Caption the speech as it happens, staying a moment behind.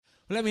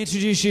Let me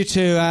introduce you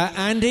to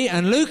Andy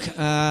and Luke,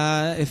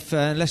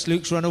 unless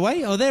Luke's run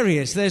away. Oh, there he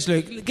is. There's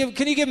Luke.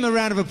 Can you give him a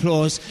round of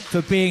applause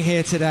for being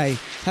here today?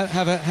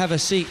 Have a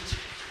seat.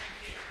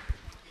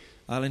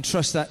 I'll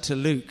entrust that to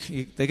Luke.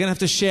 They're going to have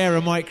to share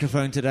a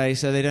microphone today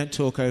so they don't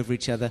talk over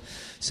each other.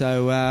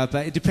 So,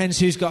 but it depends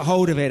who's got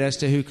hold of it as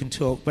to who can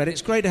talk. But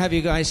it's great to have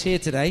you guys here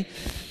today.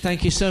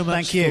 Thank you so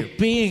much for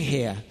being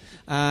here.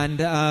 And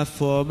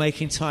for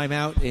making time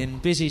out in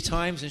busy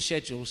times and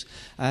schedules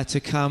to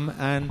come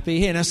and be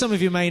here. Now, some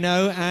of you may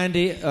know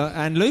Andy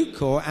and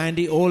Luke, or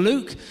Andy or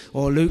Luke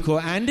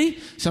or Andy.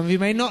 Some of you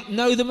may not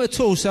know them at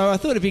all, so I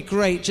thought it'd be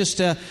great just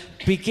to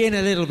begin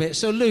a little bit.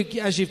 So, Luke,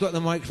 as you've got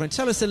the microphone,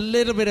 tell us a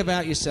little bit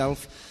about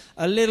yourself,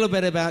 a little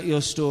bit about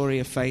your story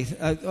of faith.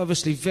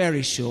 Obviously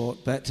very short,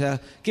 but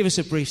give us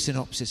a brief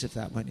synopsis of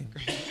that, won't you?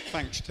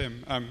 Thanks,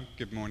 Tim.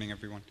 Good morning,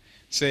 everyone.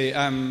 So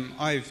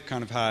I've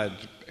kind of had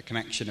a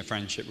connection, a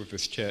friendship with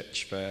this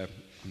church for,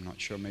 I'm not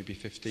sure, maybe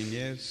 15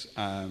 years,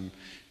 and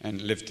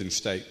lived in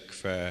Stoke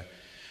for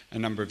a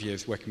number of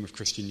years working with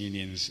Christian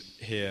unions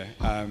here.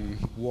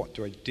 What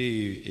do I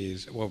do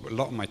is, well, a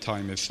lot of my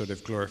time is sort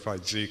of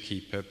glorified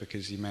zookeeper,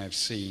 because you may have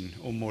seen,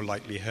 or more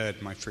likely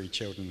heard, my 3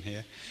 children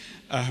here.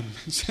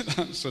 So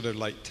that's sort of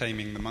like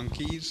taming the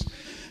monkeys.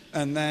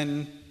 And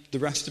then the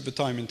rest of the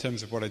time in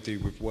terms of what I do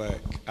with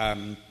work,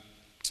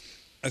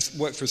 I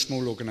work for a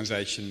small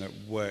organisation that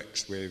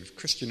works with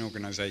Christian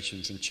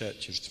organisations and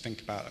churches to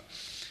think about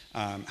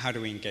how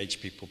do we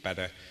engage people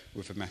better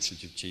with the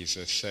message of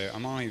Jesus. So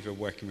I'm either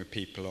working with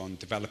people on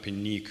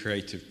developing new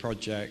creative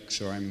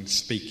projects, or I'm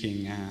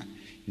speaking at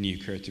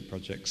new creative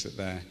projects that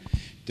they're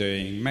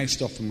doing,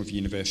 most often with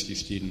university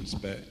students,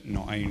 but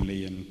not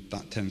only, and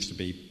that tends to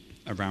be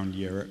around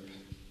Europe.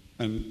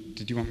 And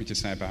did you want me to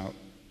say about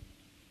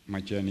my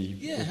journey?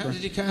 Yeah, how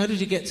did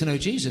you get to know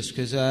Jesus?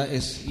 Because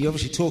you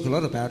obviously talk a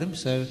lot about him,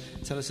 so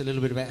tell us a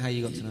little bit about how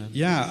you got to know him.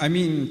 Yeah, I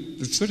mean,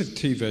 there's sort of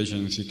 2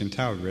 versions you can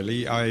tell,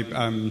 really.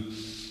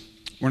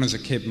 When I was a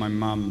kid, my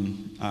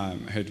mum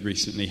had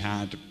recently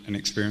had an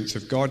experience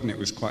of God, and it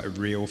was quite a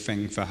real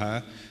thing for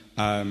her.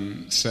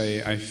 So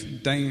I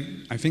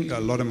think that a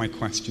lot of my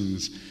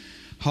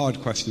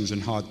hard questions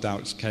and hard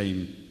doubts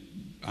came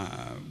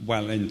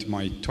well into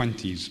my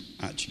 20s,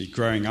 actually.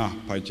 Growing up,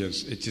 it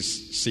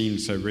just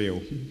seemed so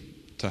real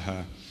to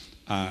her.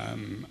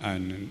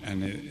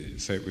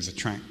 So it was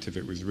attractive,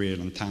 it was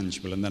real and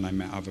tangible. And then I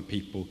met other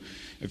people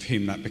of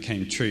whom that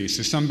became true.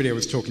 So somebody I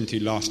was talking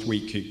to last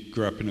week who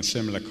grew up in a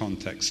similar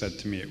context said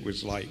to me it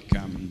was like,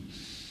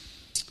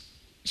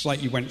 it's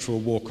like you went for a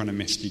walk on a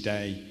misty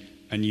day,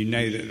 and you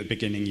know that at the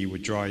beginning you were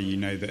dry, you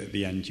know that at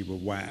the end you were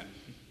wet,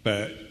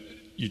 but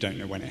you don't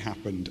know when it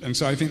happened. And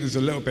so I think there's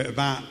a little bit of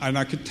that, and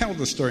I could tell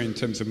the story in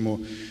terms of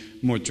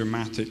more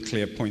dramatic,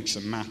 clear points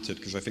that mattered,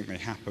 because I think they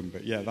happened.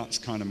 But yeah, that's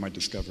kind of my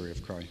discovery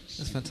of Christ.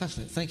 That's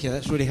fantastic. Thank you.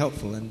 That's really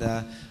helpful, and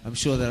I'm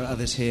sure there are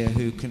others here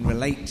who can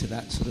relate to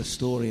that sort of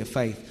story of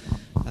faith.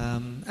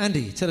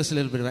 Andy, tell us a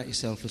little bit about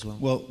yourself as well.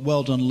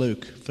 Well done,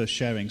 Luke, for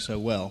sharing so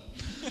well.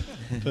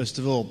 First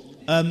of all,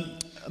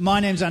 my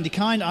name's Andy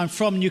Kind. I'm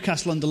from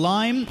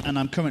Newcastle-under-Lyme, and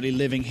I'm currently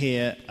living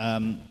here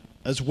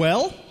as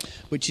well,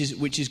 which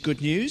is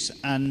good news.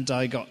 And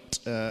I got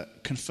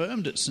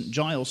confirmed at St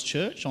Giles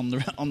Church on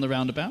the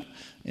roundabout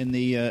in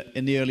the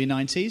early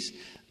 90s.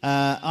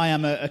 I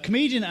am a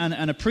comedian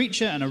and a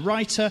preacher and a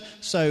writer,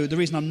 so the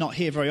reason I'm not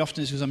here very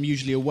often is because I'm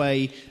usually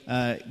away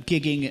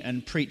gigging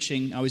and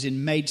preaching. I was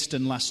in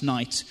Maidstone last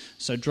night,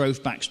 so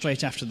drove back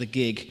straight after the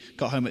gig,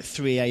 got home at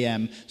 3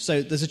 a.m.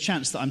 So there's a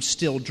chance that I'm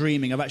still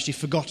dreaming. I've actually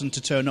forgotten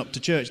to turn up to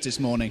church this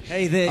morning.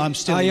 Hey, I'm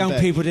still our in young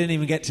bed. people didn't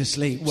even get to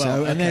sleep,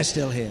 and they're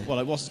still here. Well,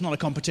 it's not a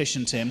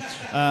competition, Tim.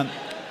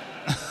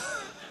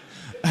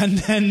 And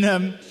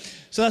then...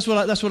 So that's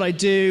what I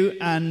do,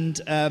 and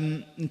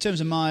in terms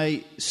of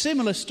my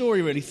similar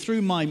story, really,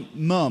 through my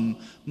mum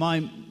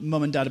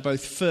and dad are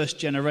both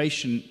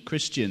first-generation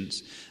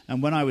Christians,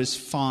 and when I was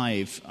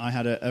 5, I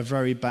had a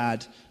very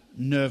bad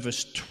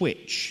nervous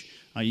twitch.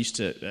 I used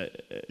to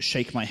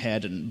shake my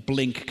head and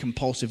blink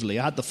compulsively.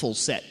 I had the full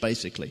set,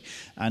 basically,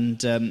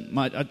 and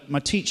my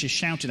teacher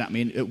shouted at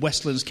me at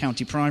Westlands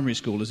County Primary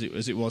School, as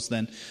it was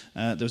then.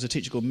 There was a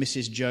teacher called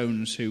Mrs.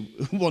 Jones who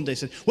one day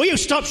said, "Will you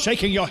stop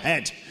shaking your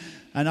head?"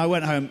 And I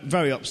went home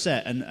very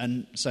upset,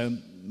 and so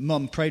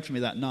Mum prayed for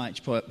me that night.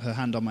 She put her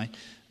hand on my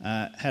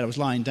head. I was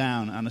lying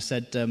down, and I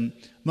said,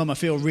 "Mum, I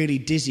feel really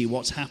dizzy.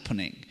 What's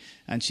happening?"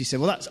 And she said,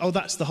 "Well,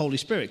 that's the Holy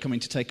Spirit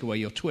coming to take away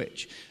your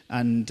twitch."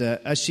 And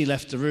as she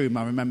left the room,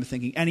 I remember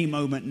thinking, any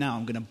moment now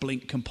I'm going to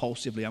blink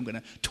compulsively. I'm going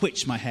to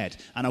twitch my head.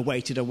 And I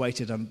waited.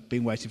 I've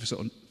been waiting for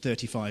sort of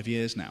 35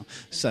 years now.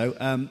 So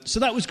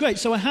that was great.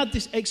 So I had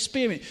this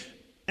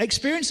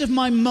experience of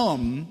my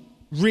mum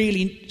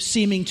really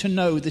seeming to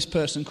know this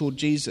person called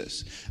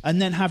Jesus, and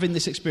then having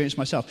this experience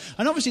myself.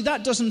 And obviously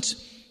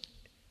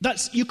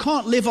you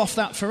can't live off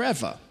that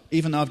forever,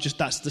 even though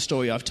that's the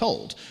story I've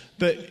told.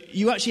 But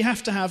you actually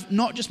have to have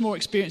not just more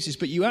experiences,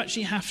 but you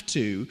actually have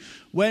to,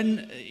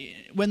 when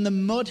the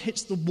mud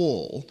hits the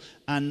wall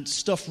and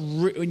stuff,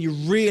 when you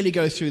really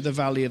go through the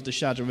valley of the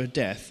shadow of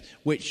death,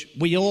 which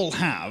we all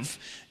have,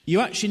 you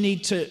actually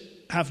need to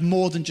have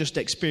more than just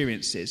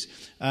experiences,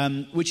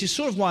 which is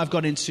sort of why I've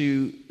got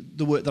into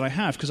the work that I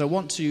have, because I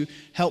want to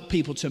help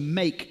people to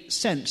make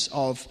sense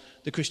of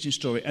the Christian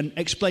story and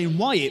explain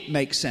why it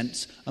makes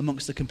sense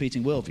amongst the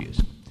competing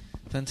worldviews.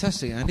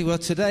 Fantastic, Andy. Well,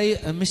 today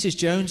Mrs.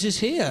 Jones is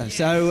here,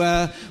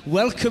 so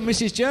welcome,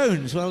 Mrs.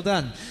 Jones. Well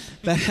done.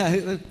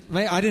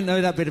 Mate, I didn't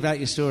know that bit about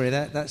your story.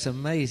 That's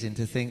amazing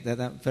to think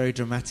that very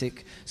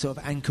dramatic sort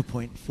of anchor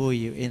point for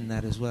you in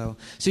that as well.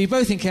 So you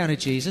both encountered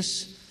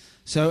Jesus.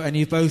 And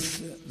you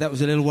both, that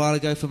was a little while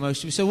ago for most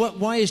of you. So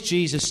why is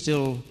Jesus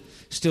still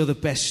the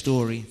best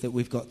story that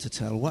we've got to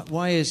tell?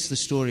 Why is the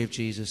story of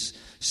Jesus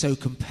so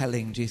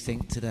compelling, do you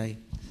think, today?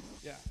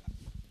 Yeah.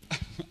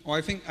 Well,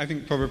 I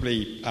think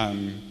probably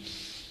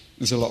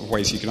there's a lot of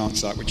ways you can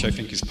answer that, which I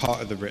think is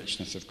part of the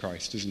richness of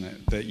Christ, isn't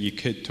it? That you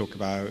could talk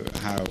about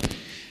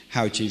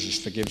how Jesus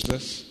forgives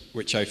us,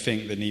 which I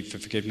think the need for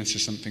forgiveness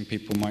is something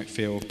people might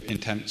feel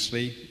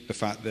intensely. The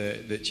fact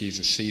that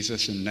Jesus sees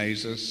us and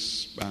knows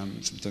us.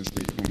 Sometimes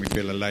when we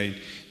feel alone,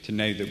 to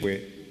know that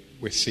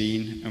we're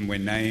seen and we're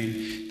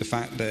known. The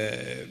fact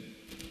that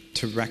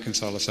to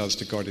reconcile ourselves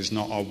to God is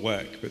not our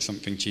work, but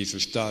something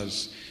Jesus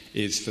does,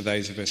 is for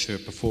those of us who are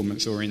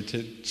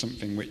performance-oriented,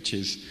 something which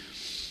is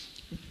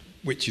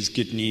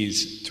good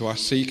news to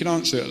us. So you can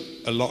answer it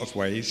a lot of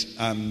ways.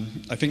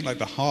 I think like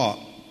the heart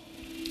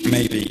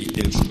maybe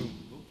is...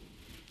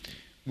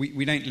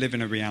 We don't live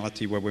in a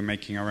reality where we're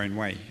making our own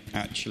way,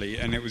 actually.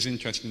 And it was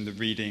interesting, the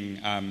reading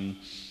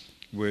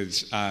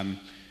was,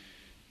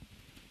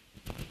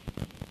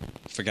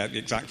 forget the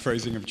exact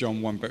phrasing of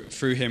John 1, but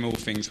through him all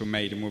things were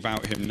made, and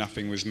without him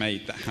nothing was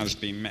made that has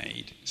been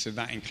made. So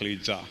that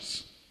includes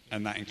us,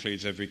 and that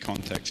includes every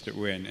context that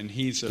we're in. And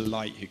he's the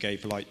light who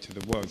gave light to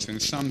the world. So in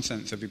some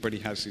sense, everybody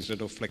has these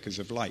little flickers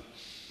of light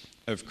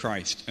of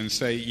Christ. And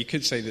so you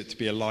could say that to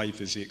be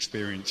alive is the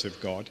experience of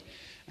God.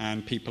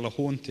 And people are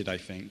haunted, I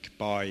think,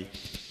 by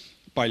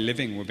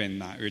living within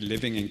that, or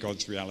living in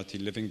God's reality,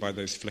 living by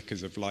those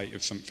flickers of light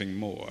of something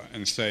more.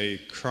 And so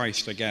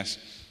Christ, I guess,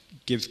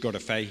 gives God a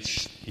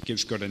face, he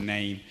gives God a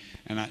name,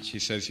 and actually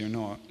says, you're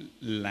not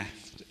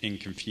left in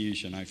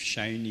confusion. I've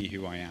shown you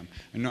who I am.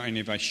 And not only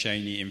have I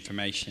shown you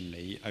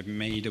informationally, I've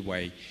made a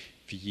way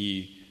for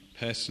you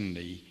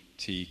personally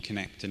to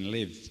connect and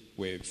live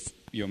with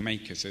your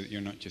maker, so that you're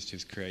not just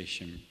his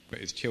creation but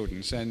his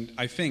children. And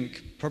I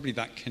think probably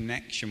that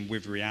connection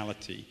with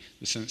reality,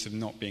 the sense of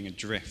not being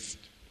adrift,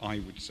 I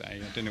would say.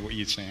 I don't know what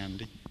you'd say,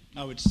 Andy.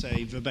 I would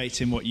say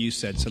verbatim what you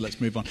said, so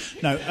let's move on.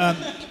 No,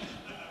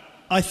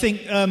 I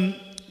think,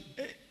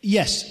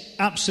 yes,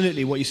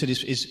 absolutely what you said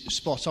is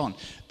spot on.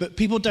 But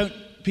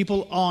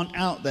people aren't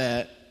out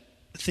there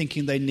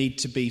thinking they need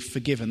to be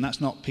forgiven.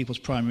 That's not people's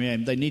primary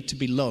aim. They need to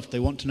be loved. They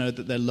want to know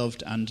that they're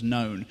loved and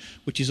known,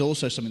 which is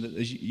also something that,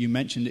 as you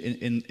mentioned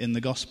in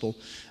the gospel.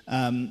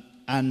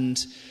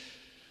 And,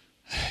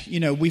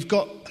 you know,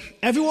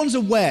 everyone's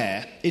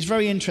aware. It's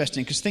very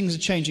interesting because things are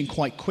changing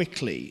quite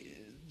quickly.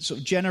 Sort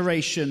of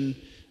Generation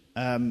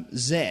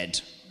Z,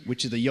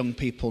 which are the young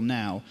people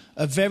now,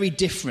 are very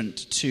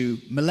different to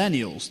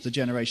millennials, the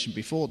generation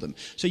before them.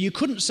 So you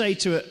couldn't say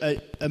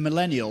to a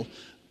millennial,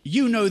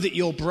 you know that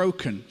you're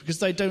broken, because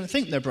they don't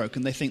think they're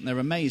broken, they think they're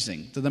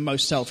amazing. They're the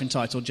most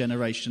self-entitled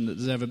generation that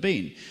there's ever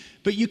been.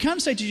 But you can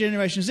say to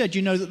Generation Z,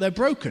 you know that they're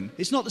broken.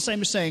 It's not the same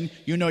as saying,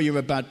 you know you're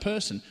a bad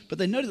person, but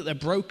they know that they're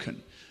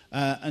broken.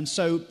 And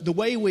so the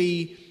way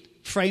we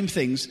frame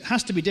things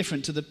has to be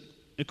different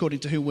according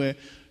to who we're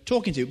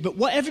talking to. But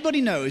what everybody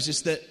knows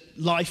is that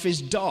life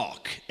is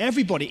dark.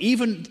 Everybody,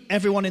 even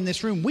everyone in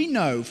this room, we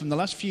know from the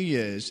last few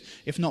years,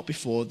 if not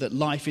before, that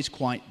life is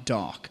quite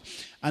dark.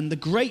 And the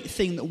great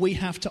thing that we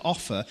have to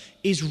offer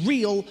is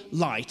real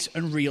light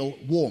and real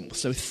warmth.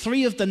 So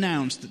 3 of the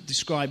nouns that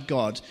describe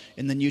God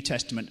in the New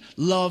Testament: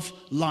 love,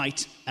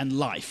 light, and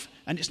life.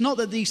 And it's not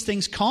that these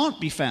things can't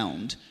be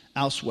found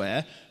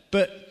elsewhere,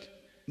 but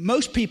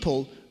most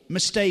people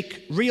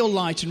mistake real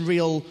light and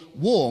real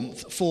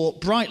warmth for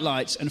bright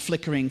lights and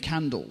flickering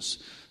candles.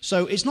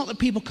 So it's not that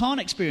people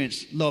can't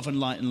experience love and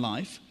light and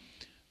life,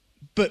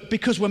 but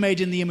because we're made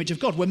in the image of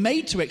God, we're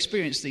made to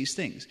experience these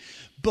things.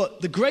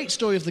 But the great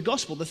story of the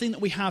gospel, the thing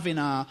that we have in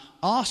our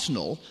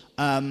arsenal,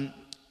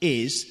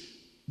 is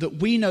that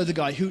we know the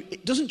guy who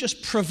doesn't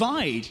just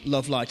provide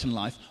love, light, and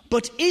life,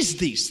 but is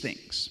these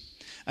things.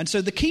 And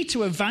so the key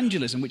to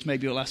evangelism, which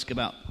maybe you'll ask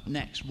about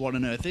next, what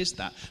on earth is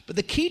that? But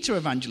the key to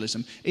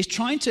evangelism is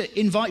trying to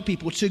invite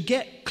people to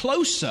get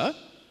closer,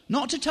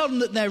 not to tell them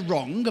that they're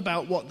wrong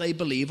about what they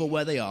believe or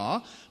where they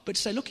are, but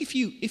to say, look, if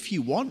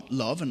you want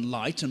love and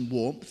light and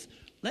warmth,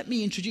 let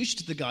me introduce you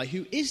to the guy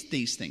who is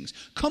these things.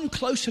 Come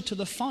closer to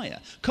the fire.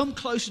 Come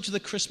closer to the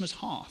Christmas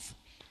hearth.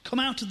 Come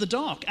out of the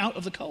dark, out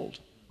of the cold.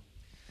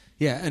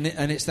 Yeah, and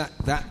it's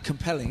that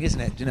compelling,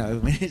 isn't it? You know,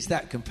 I mean, it's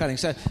that compelling.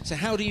 So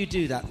how do you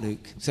do that,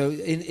 Luke? So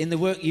in the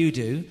work you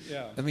do,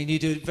 yeah. I mean, you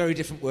do very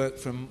different work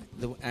from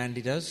the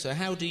Andy does. So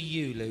how do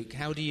you, Luke,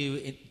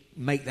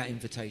 make that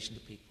invitation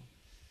to people?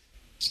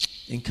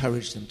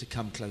 Encourage them to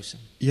come closer?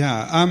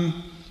 Yeah,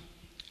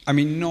 I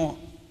mean, not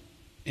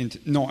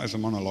as a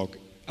monologue.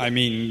 I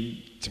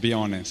mean, to be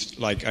honest.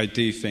 Like, I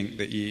do think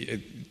that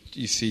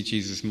you see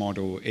Jesus'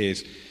 model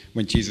is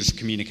when Jesus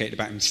communicated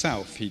about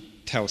himself, he'd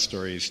tell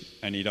stories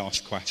and he'd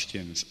ask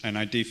questions. And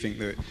I do think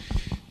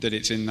that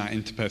it's in that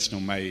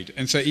interpersonal mode.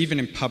 And so even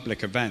in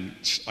public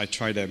events, I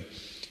try to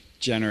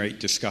generate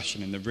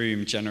discussion in the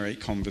room, generate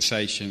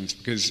conversations,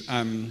 because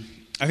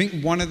I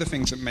think one of the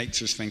things that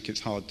makes us think it's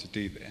hard to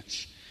do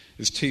this,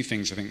 there's two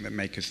things I think that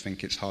make us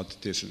think it's hard to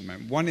do this at the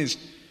moment. One is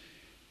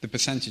the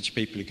percentage of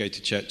people who go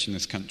to church in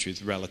this country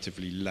is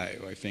relatively low.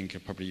 I think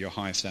probably your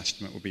highest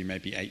estimate will be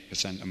maybe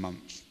 8% a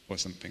month or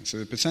something. So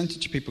the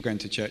percentage of people going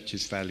to church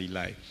is fairly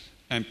low.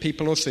 And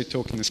people also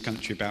talk in this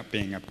country about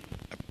being a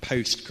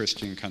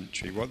post-Christian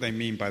country. What they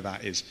mean by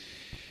that is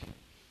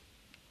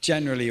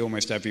generally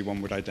almost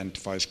everyone would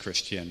identify as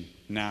Christian.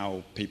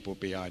 Now people will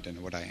be, I don't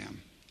know what I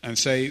am. And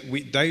so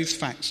those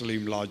facts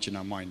loom large in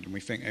our mind, and we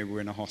think, oh, we're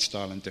in a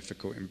hostile and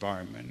difficult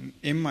environment.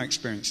 In my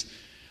experience,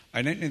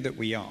 I don't know that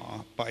we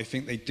are, but I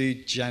think they do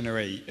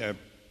generate a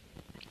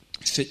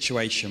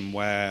situation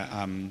where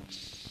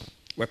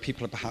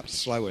people are perhaps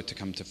slower to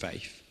come to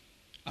faith.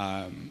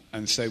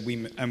 And so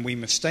we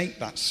mistake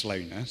that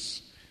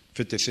slowness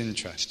for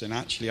disinterest. And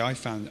actually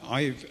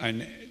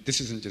and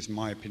this isn't just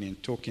my opinion,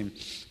 talking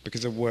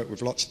because I've worked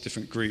with lots of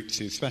different groups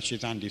who, especially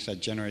as Andy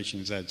said,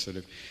 Generation Z, sort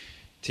of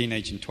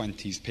teenage and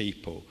 20s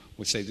people,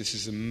 would say this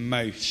is the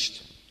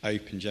most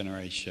open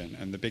generation.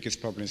 And the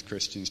biggest problem is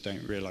Christians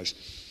don't realise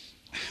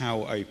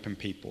how open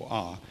people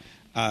are.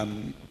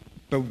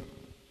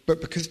 But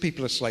because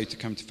people are slow to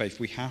come to faith,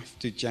 we have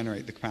to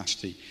generate the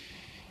capacity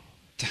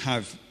to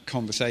have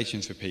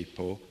conversations with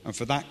people, and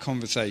for that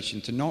conversation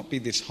to not be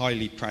this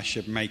highly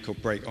pressured make or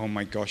break, oh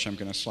my gosh, I'm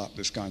going to slap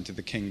this guy into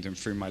the kingdom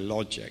through my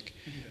logic,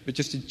 but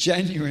just a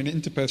genuine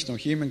interpersonal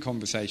human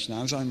conversation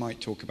as I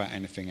might talk about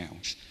anything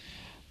else.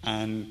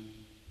 And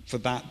for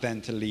that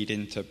then to lead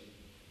into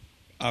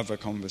other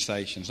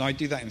conversations. I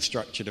do that in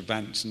structured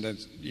events, and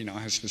there's, I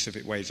have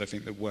specific ways I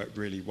think that work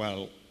really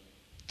well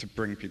to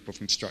bring people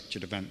from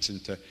structured events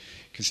into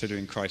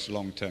considering Christ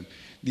long term.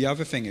 The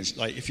other thing is,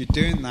 like, if you're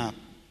doing that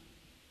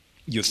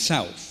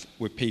yourself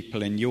with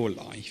people in your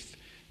life,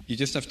 you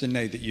just have to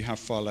know that you have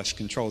far less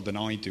control than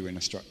I do in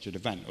a structured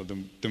event, or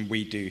than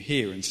we do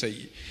here. And so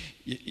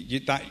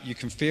you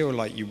can feel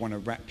like you want to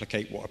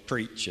replicate what a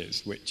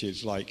preacher's, which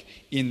is like,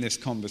 in this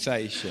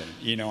conversation,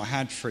 I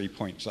had 3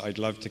 points that I'd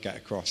love to get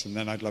across, and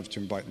then I'd love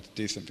to invite them to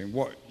do something.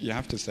 What you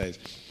have to say is,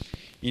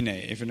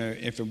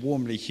 if a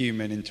warmly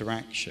human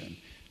interaction,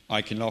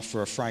 I can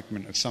offer a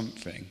fragment of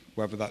something,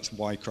 whether that's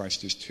why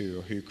Christ is true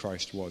or who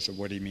Christ was or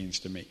what he means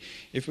to me.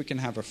 If we can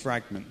have a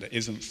fragment that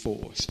isn't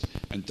forced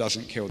and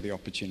doesn't kill the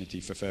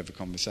opportunity for further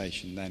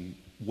conversation, then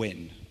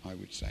win, I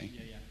would say.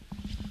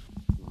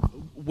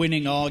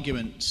 Winning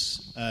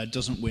arguments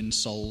doesn't win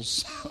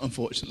souls,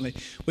 unfortunately,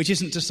 which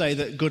isn't to say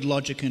that good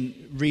logic and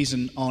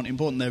reason aren't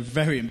important. They're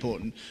very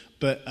important.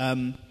 But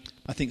I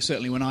think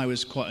certainly when I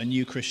was quite a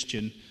new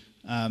Christian,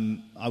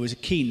 I was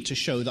keen to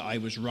show that I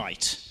was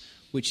right.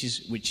 Which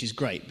is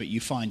great, but you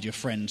find your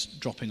friends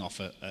dropping off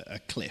a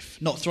cliff,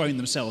 not throwing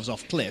themselves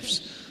off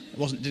cliffs.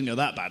 Didn't go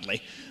that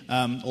badly.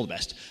 All the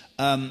best.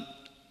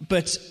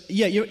 But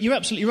yeah, you're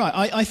absolutely right.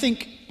 I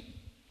think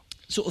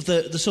sort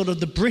of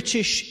the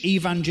British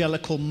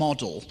evangelical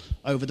model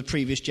over the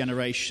previous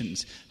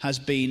generations has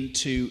been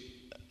to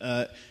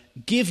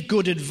give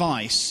good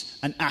advice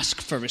and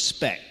ask for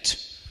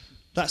respect.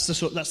 That's the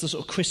sort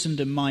of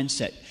Christendom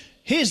mindset.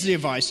 Here's the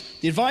advice.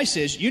 The advice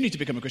is, you need to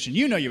become a Christian.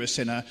 You know you're a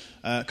sinner.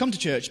 Come to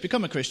church,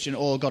 become a Christian,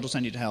 or God will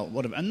send you to hell.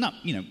 Whatever. And that,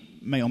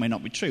 may or may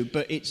not be true.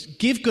 But it's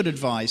give good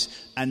advice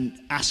and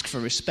ask for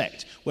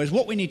respect. Whereas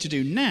what we need to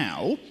do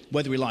now,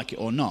 whether we like it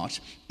or not,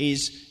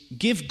 is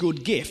give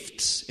good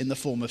gifts in the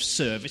form of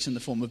service, in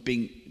the form of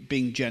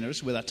being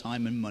generous with our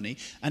time and money,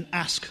 and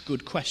ask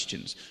good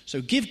questions.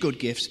 So give good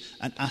gifts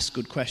and ask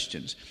good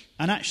questions.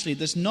 And actually,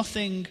 there's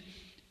nothing.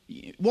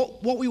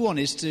 What we want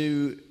is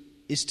to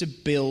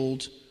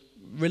build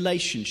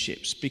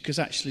relationships, because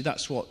actually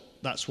that's what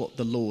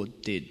the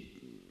Lord did,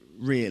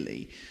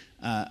 really,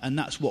 and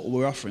that's what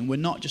we're offering. We're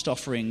not just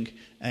offering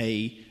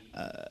a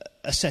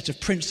set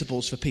of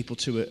principles for people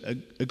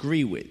to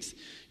agree with.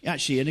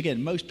 Actually, and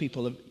again, most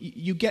people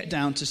you get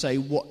down to say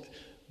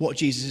what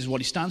Jesus is, what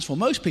he stands for.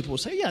 Most people will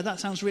say, "Yeah, that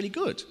sounds really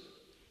good."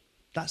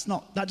 That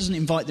doesn't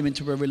invite them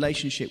into a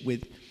relationship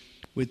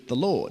with the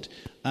Lord.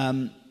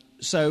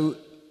 So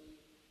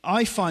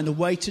I find a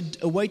way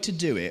to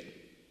do it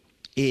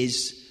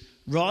is,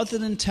 rather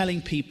than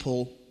telling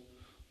people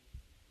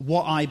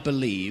what I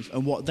believe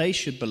and what they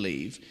should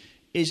believe,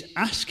 is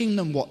asking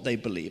them what they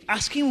believe,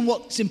 asking them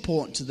what's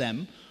important to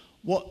them,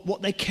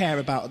 what they care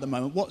about at the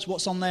moment,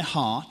 what's on their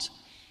heart,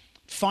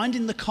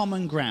 finding the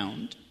common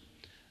ground,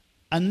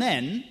 and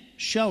then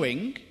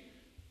showing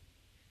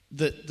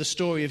that the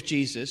story of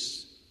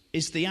Jesus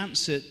is the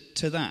answer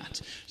to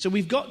that. So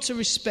we've got to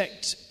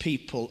respect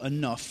people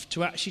enough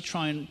to actually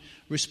try and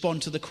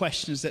respond to the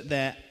questions that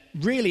they're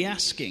really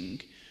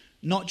asking,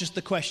 not just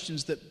the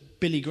questions that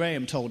Billy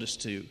Graham told us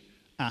to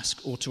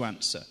ask or to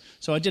answer.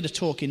 So I did a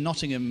talk in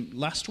Nottingham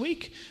last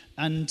week,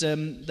 and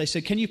they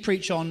said, can you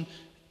preach on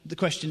the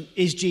question,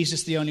 is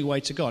Jesus the only way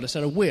to God? I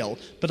said I will,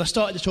 but I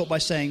started the talk by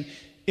saying,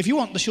 if you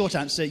want the short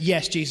answer,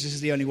 yes, Jesus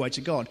is the only way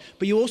to God.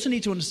 But you also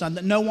need to understand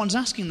that no one's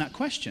asking that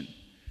question.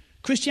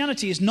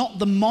 Christianity is not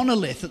the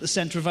monolith at the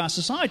centre of our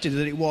society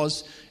that it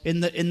was in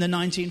the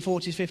 1940s,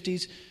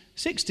 50s,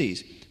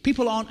 60s.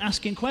 People aren't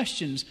asking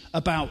questions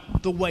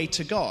about the way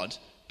to God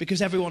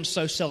because everyone's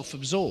so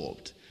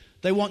self-absorbed.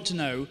 They want to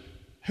know,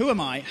 who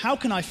am I? How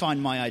can I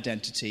find my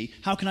identity?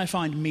 How can I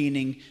find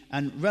meaning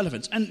and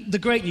relevance? And the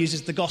great news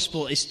is the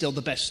gospel is still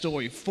the best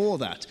story for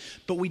that.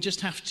 But we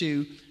just have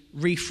to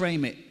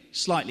reframe it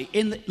slightly.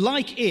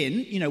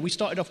 We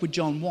started off with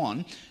John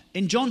 1.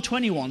 In John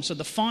 21, so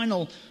the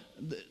final,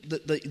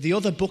 the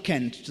other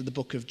bookend to the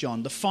book of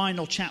John, the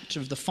final chapter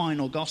of the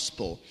final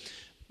gospel,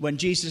 when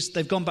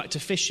they've gone back to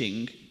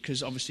fishing,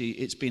 because obviously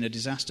it's been a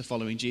disaster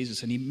following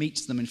Jesus, and he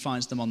meets them and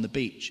finds them on the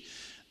beach.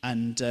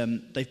 And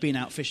they've been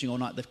out fishing all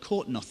night, they've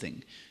caught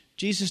nothing.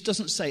 Jesus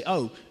doesn't say,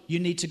 oh, you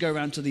need to go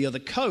around to the other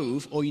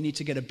cove, or you need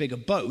to get a bigger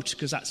boat,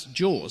 because that's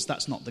Jaws,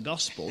 that's not the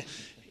gospel.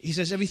 He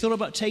says, have you thought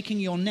about taking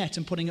your net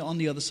and putting it on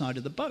the other side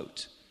of the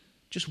boat?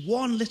 Just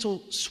one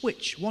little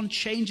switch, one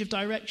change of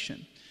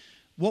direction.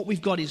 What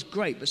we've got is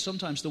great, but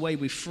sometimes the way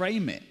we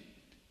frame it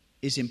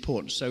is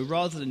important. So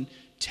rather than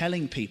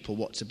telling people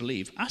what to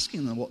believe,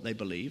 asking them what they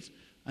believe,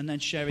 and then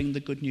sharing the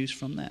good news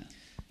from there.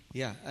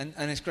 Yeah, and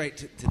it's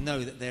great to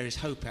know that there is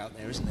hope out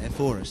there, isn't there,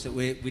 for us, that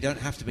we don't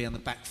have to be on the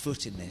back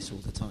foot in this all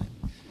the time.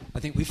 I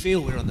think we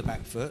feel we're on the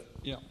back foot,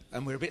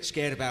 and we're a bit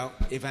scared about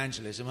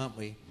evangelism, aren't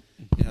we?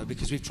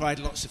 Because we've tried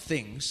lots of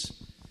things,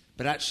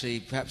 but actually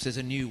perhaps there's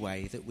a new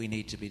way that we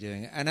need to be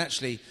doing it. And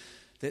actually,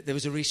 there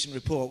was a recent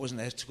report, wasn't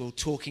there, called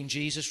Talking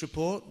Jesus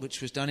Report,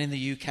 which was done in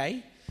the UK,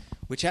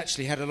 which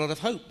actually had a lot of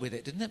hope with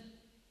it, didn't it?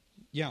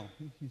 Yeah.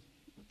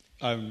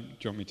 Do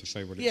you want me to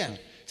say what it's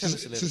tell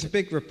us a little bit. It's a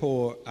big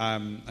report. I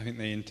think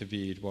they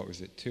interviewed,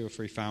 2,000 or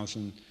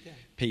 3,000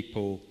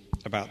 people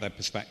about their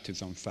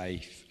perspectives on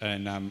faith.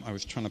 And I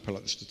was trying to pull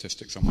up the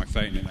statistics on my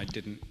phone and I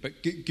didn't,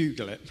 but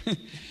Google it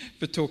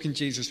for Talking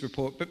Jesus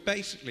Report. But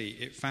basically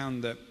it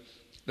found that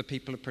the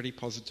people are pretty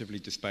positively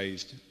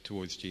disposed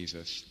towards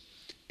Jesus.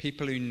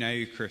 People who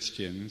know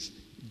Christians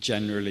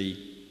generally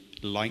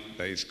like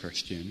those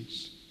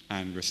Christians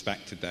and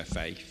respected their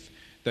faith.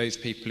 Those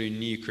people who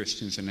knew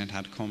Christians and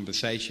had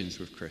conversations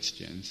with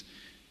Christians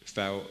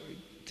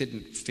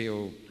didn't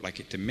feel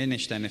like it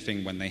diminished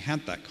anything when they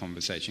had that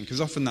conversation.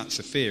 Because often that's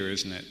a fear,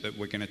 isn't it? That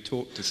we're going to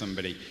talk to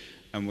somebody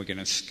and we're going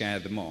to scare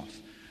them off.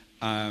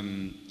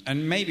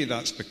 And maybe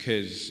that's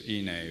because,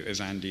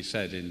 as Andy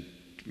said,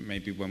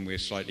 maybe when we were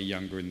slightly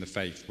younger in the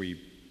faith,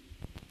 we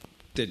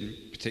didn't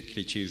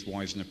particularly choose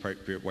wise and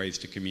appropriate ways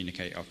to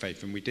communicate our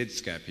faith, and we did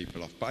scare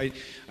people off. But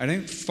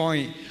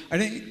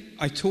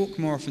I talk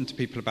more often to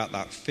people about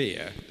that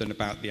fear than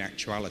about the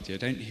actuality. I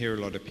don't hear a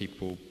lot of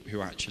people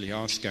who actually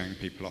are scaring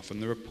people off,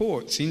 and the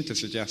report seemed to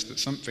suggest that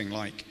something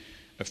like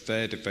a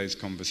third of those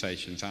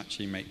conversations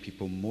actually make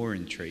people more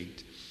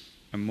intrigued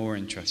and more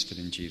interested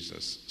in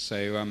Jesus.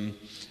 So, and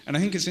I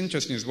think it's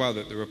interesting as well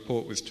that the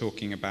report was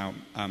talking about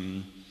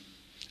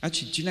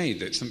actually, do you know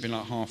that something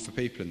like half the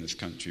people in this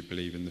country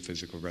believe in the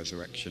physical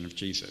resurrection of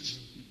Jesus?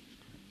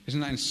 Isn't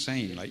that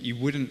insane? Like, you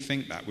wouldn't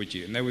think that, would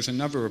you? And there was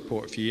another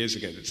report a few years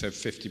ago that said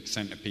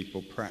 50% of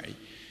people pray.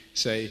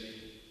 So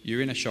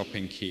you're in a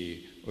shopping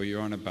queue, or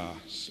you're on a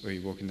bus, or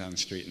you're walking down the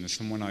street, and there's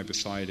someone either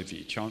side of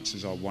you.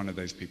 Chances are one of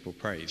those people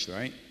prays,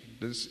 right?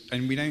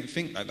 And we don't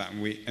think like that.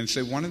 And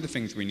so one of the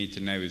things we need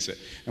to know is that,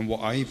 and what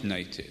I've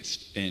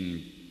noticed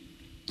in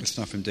the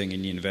stuff I'm doing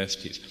in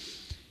universities,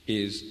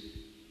 is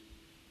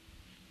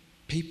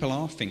people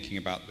are thinking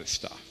about this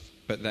stuff,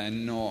 but they're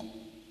not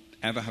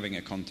ever having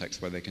a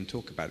context where they can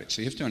talk about it.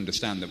 So you have to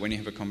understand that when you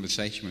have a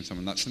conversation with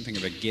someone, that's something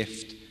of a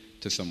gift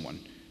to someone.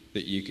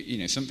 That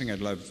something I'd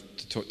love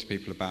to talk to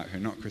people about who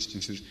are not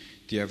Christians is,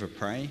 do you ever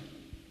pray?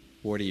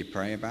 What do you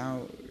pray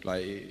about? What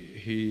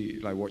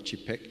do you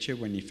picture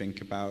when you think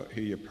about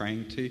who you're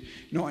praying to?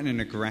 Not in an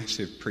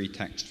aggressive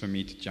pretext for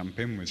me to jump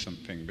in with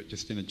something, but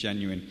just in a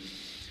genuine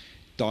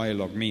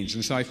dialogue means.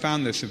 And so I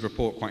found this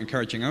report quite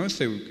encouraging. I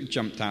also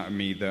jumped out at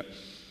me that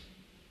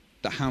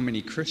how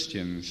many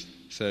Christians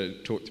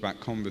talked about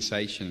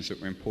conversations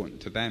that were important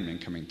to them in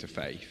coming to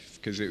faith.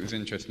 Because it was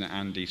interesting that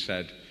Andy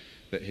said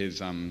that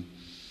his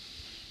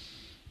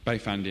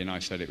both Andy and I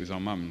said it was our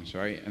mums,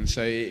 right? And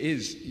so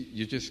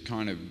you're just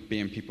kind of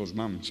being people's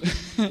mums.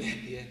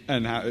 Yeah.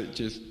 And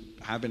just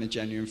having a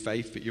genuine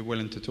faith that you're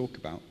willing to talk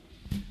about.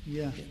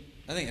 Yeah.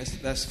 I think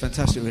that's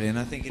fantastic, really, and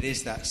I think it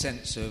is that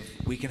sense of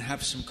we can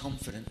have some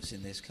confidence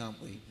in this,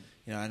 can't we?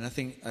 And I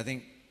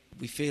think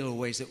we feel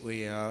always that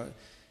we are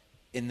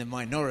in the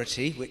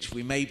minority, which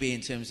we may be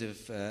in terms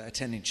of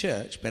attending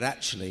church, but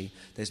actually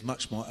there's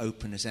much more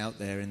openness out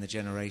there in the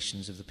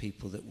generations of the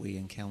people that we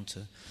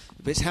encounter.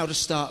 But it's how to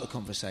start the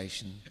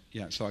conversation.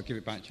 Yeah, so I'll give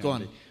it back to Go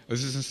Andy. on. I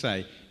was just going to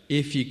say,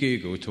 if you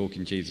Google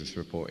Talking Jesus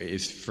Report, it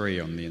is free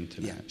on the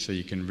internet, so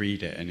you can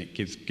read it, and it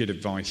gives good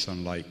advice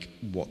on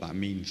what that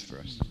means for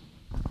us.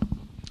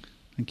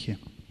 Thank you.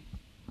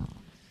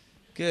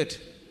 Good.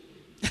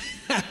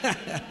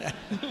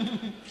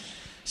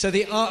 So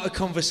the art of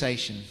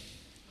conversation.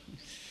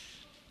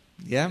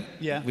 Yeah?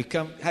 Yeah. We've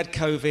had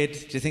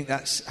COVID. Do you think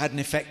that's had an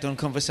effect on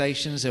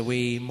conversations? Are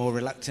we more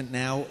reluctant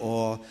now?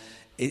 Or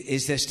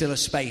is there still a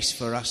space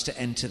for us to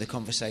enter the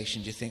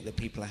conversation, do you think, that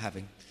people are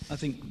having? I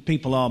think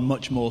people are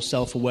much more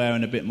self-aware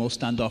and a bit more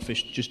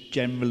standoffish just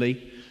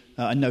generally.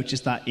 I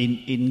noticed that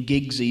in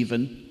gigs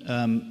even.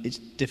 It's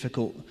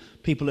difficult.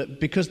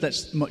 Because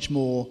that's much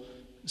more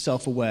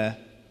self-aware,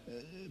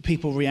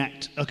 people are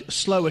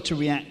slower to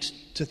react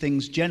to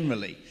things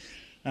generally.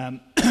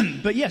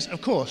 But yes,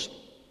 of course,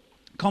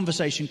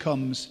 conversation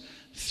comes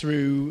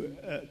through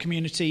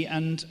community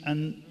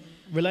and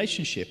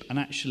relationship. And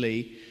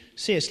actually,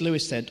 C.S.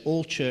 Lewis said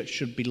all church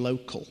should be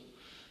local.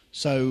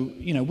 So,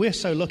 we're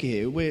so lucky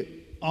here. We're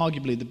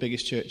arguably the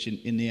biggest church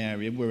in the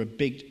area. We're a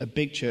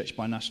big church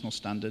by national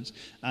standards.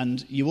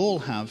 And you all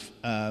have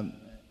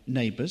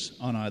neighbours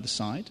on either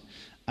side.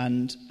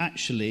 And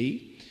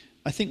actually,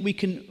 I think we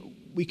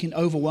can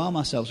overwhelm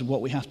ourselves with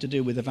what we have to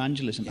do with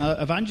evangelism.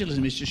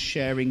 Evangelism is just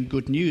sharing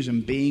good news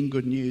and being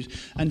good news.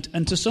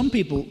 And to some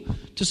people,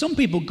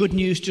 good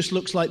news just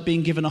looks like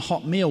being given a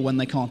hot meal when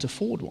they can't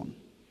afford one.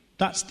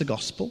 That's the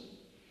gospel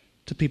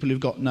to people who've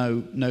got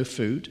no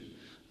food.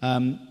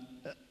 A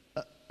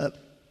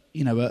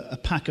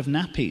pack of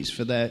nappies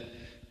for their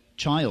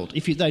child.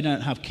 If they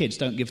don't have kids,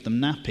 don't give them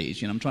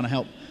nappies. I'm trying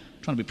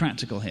to be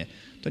practical here.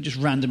 Don't just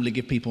randomly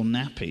give people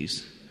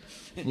nappies,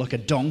 like a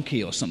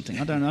donkey or something.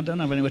 I don't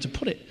have anywhere to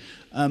put it.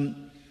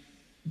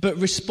 But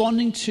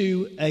responding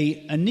to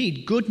a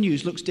need, good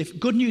news looks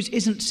different. Good news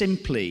isn't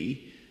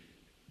simply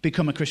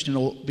become a Christian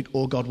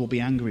or God will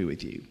be angry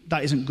with you.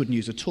 That isn't good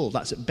news at all.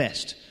 That's at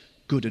best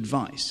good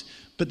advice.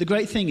 But the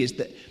great thing is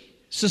that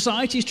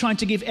society is trying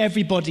to give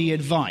everybody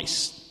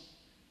advice.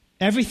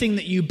 Everything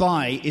that you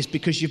buy is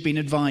because you've been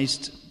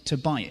advised to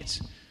buy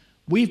it.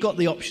 We've got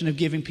the option of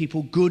giving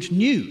people good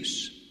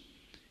news.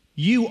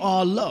 You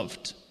are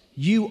loved.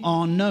 You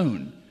are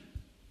known.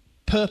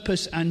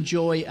 Purpose and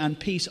joy and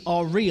peace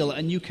are real,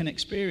 and you can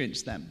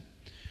experience them.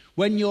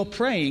 When you're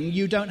praying,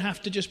 you don't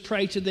have to just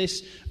pray to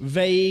this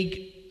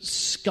vague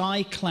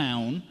sky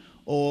clown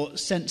or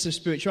sense of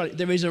spirituality.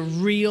 There is a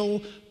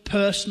real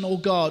personal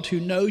God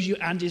who knows you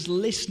and is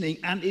listening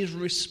and is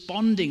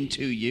responding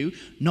to you,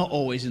 not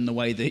always in the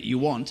way that you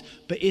want,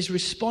 but is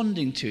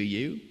responding to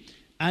you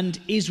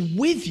and is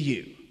with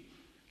you.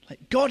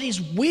 Like God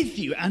is with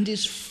you and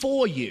is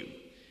for you.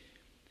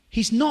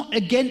 He's not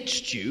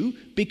against you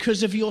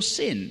because of your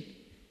sin.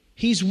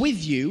 He's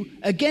with you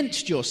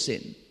against your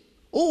sin.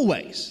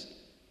 Always.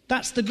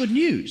 That's the good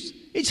news.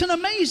 It's an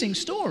amazing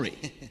story.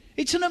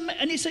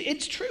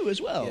 It's true as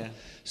well. Yeah.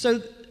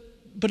 So,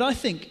 but I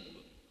think,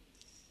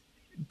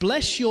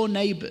 bless your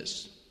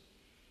neighbours.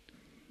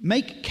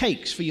 Make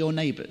cakes for your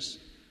neighbours.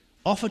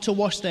 Offer to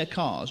wash their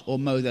cars or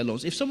mow their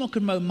lawns. If someone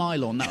could mow my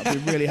lawn, that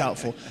would be really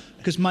helpful.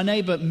 Because my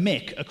neighbour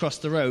Mick across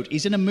the road,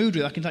 he's in a mood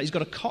with it. I can tell he's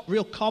got a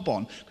real cob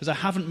on because I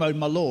haven't mowed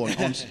my lawn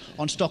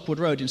on Stockwood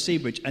Road in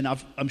Seabridge, and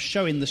I'm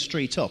showing the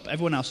street up.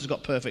 Everyone else has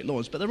got perfect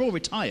lawns, but they're all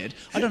retired.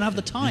 I don't have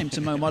the time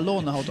to mow my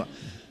lawn the whole time.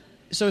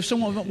 So if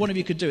one of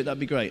you could do it,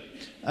 that'd be great.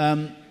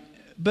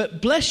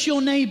 But bless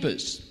your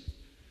neighbours.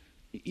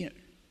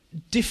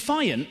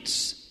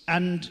 Defiance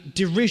and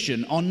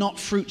derision are not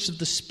fruits of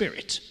the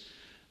Spirit.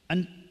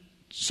 And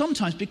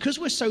sometimes, because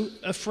we're so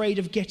afraid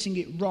of getting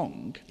it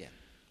wrong,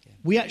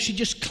 we actually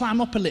just clam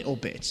up a little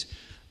bit.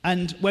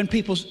 And when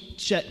people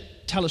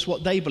tell us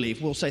what they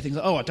believe, we'll say things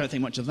like, I don't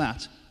think much of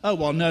that. Oh,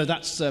 well, no,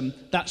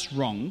 that's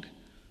wrong.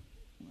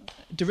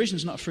 Derision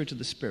is not a fruit of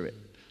the Spirit.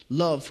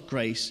 Love,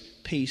 grace,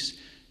 peace,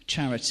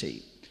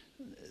 charity.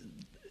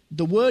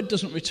 The word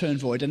doesn't return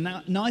void, and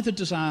neither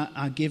does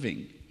our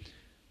giving.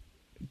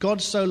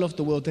 God so loved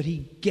the world that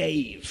he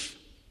gave.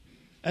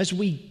 As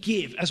we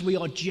give, as we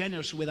are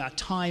generous with our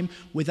time,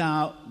 with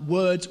our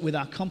words, with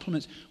our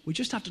compliments, we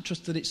just have to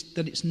trust that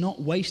it's not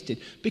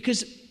wasted.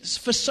 Because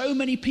for so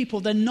many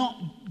people, they're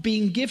not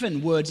being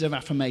given words of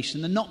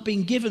affirmation. They're not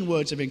being given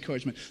words of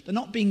encouragement. They're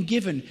not being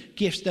given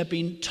gifts. They're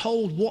being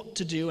told what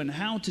to do and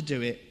how to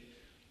do it.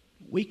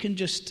 We can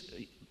just,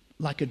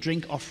 like a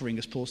drink offering,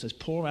 as Paul says,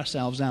 pour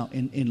ourselves out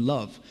in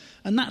love.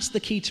 And that's the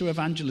key to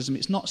evangelism.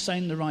 It's not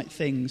saying the right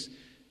things.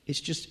 It's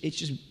just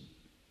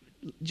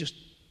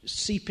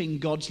seeping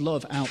God's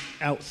love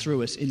out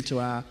through us into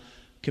our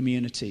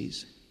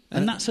communities.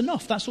 And that's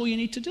enough. That's all you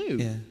need to do.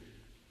 Yeah.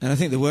 And I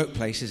think the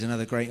workplace is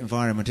another great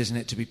environment, isn't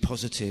it, to be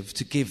positive,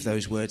 to give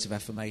those words of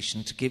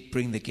affirmation, to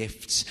bring the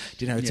gifts,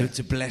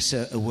 to bless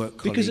a work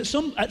colleague. Because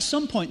at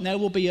some point there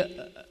will be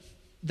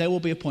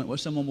a point where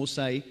someone will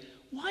say,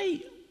 "Why,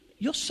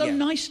 you're so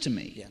nice to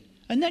me." Yeah.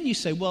 And then you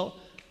say, "Well,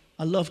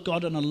 I love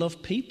God and I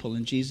love people,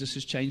 and Jesus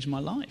has changed my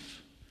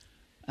life."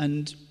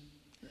 And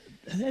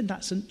then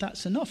that's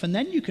enough. And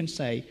then you can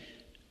say,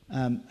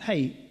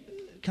 "Hey,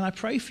 can I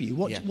pray for you?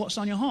 What's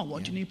on your heart?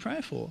 What do you need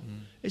prayer for?"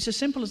 It's as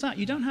simple as that.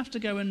 You don't have to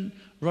go and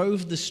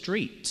rove the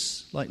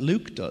streets like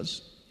Luke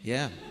does.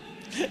 Yeah.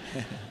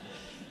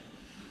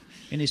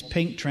 In his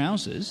pink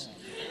trousers.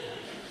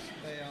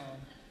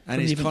 And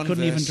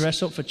couldn't even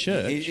dress up for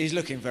church. He's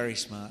looking very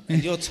smart.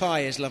 And your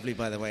tie is lovely,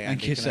 by the way,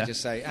 Andy. Thank you, I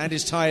just say? And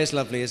his tie is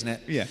lovely, isn't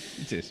it? Yeah,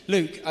 it is.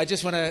 Luke, I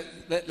just want to...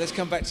 Let's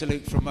come back to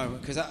Luke for a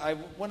moment, because I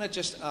want to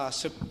just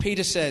ask... So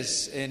Peter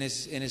says in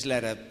his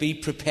letter, be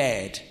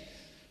prepared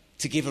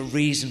to give a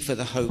reason for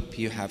the hope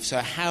you have.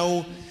 So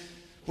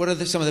what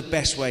are some of the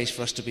best ways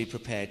for us to be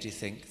prepared, do you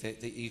think,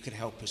 that you could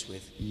help us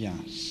with?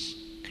 Yes.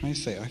 Can I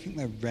say, I think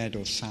they're red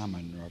or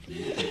salmon rather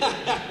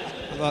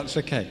than... That's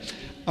okay.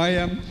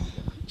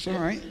 It's all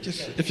right.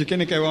 Just if you're going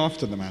to go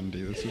after them,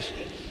 Andy, this is...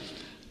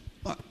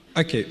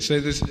 Okay, so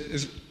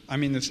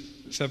there's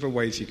several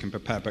ways you can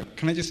prepare, but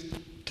can I just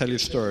tell you a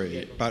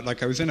story about,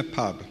 I was in a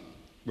pub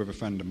with a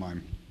friend of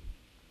mine,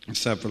 and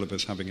several of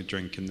us having a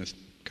drink in this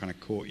kind of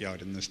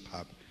courtyard in this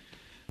pub,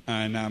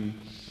 and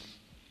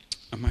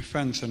my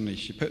friend suddenly,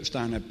 she puts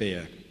down her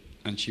beer,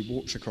 and she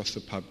walks across the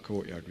pub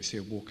courtyard. We see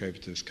her walk over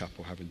to this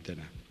couple having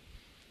dinner.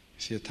 You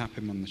see her tap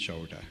him on the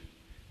shoulder.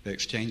 They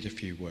exchange a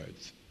few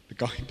words. The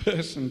guy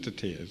bursts into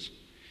tears.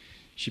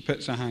 She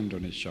puts her hand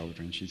on his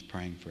shoulder and she's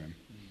praying for him.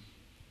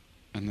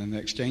 And then they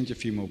exchange a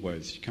few more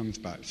words. She comes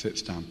back,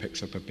 sits down,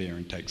 picks up a beer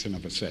and takes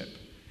another sip.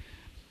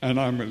 And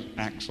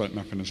acts like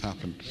nothing has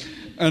happened.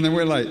 And then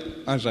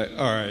I was like,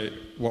 all right,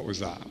 what was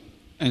that?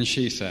 And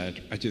she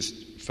said, I just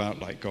felt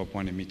like God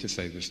wanted me to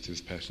say this to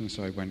this person,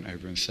 so I went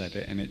over and said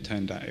it, and it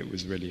turned out it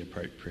was really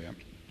appropriate.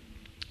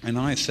 And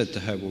I said to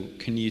her, well,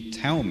 can you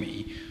tell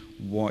me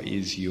what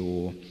is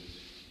your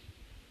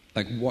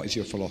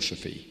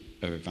philosophy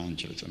of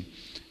evangelism?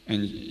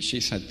 And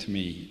she said to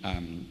me,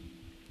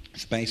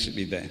 it's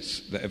basically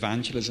this, that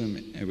evangelism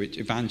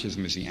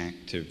is the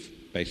act of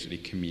basically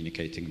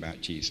communicating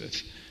about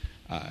Jesus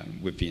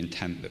with the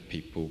intent that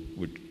people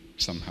would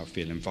somehow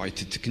feel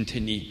invited to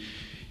continue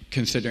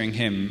considering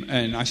him.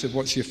 And I said,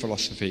 what's your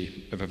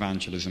philosophy of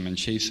evangelism? And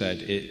she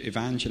said,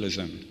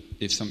 evangelism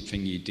is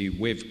something you do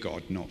with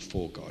God, not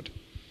for God.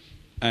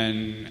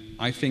 And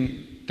I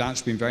think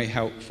that's been very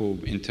helpful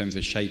in terms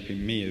of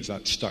shaping me, as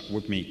that stuck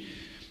with me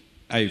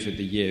over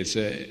the years.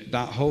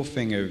 That whole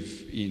thing of,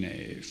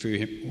 through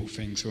him all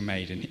things were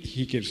made, and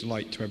he gives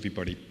light to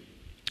everybody.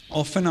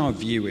 Often our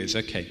view is,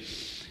 okay,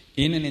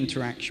 in an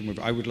interaction with,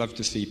 I would love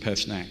to see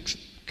person X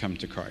come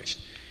to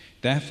Christ.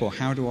 Therefore,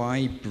 how do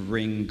I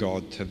bring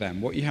God to them?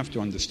 What you have to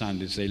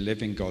understand is they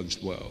live in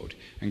God's world,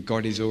 and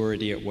God is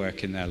already at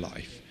work in their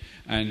life.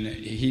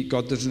 And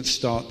God doesn't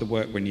start the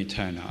work when you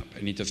turn up,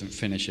 and he doesn't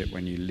finish it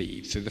when you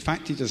leave. So the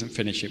fact he doesn't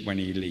finish it when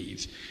he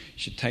leaves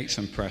should take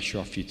some pressure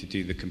off you to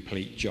do the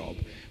complete job.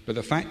 But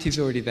the fact he's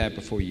already there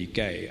before you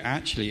go,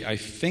 actually, I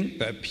think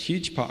that a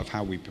huge part of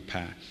how we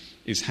prepare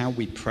is how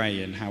we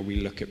pray and how we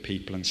look at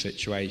people and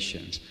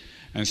situations.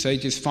 And so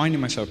just finding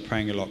myself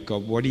praying a lot,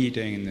 God, what are you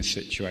doing in this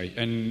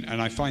situation?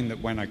 And I find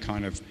that when I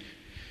kind of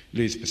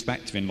lose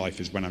perspective in life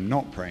is when I'm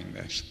not praying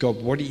this.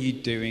 God, what are you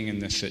doing in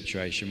this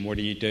situation? What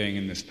are you doing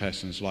in this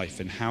person's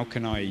life? And how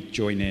can I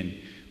join in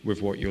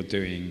with what you're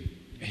doing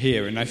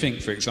here? And I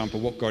think, for example,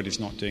 what God is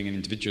not doing in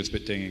individuals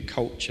but doing in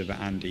culture that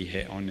Andy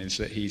hit on is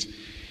that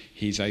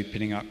he's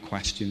opening up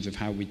questions of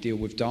how we deal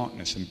with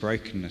darkness and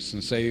brokenness.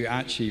 And so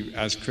actually,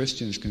 as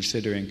Christians,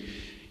 considering,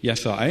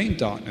 yes, our own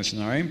darkness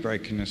and our own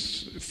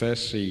brokenness,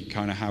 firstly,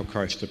 kind of how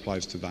Christ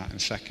applies to that, and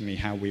secondly,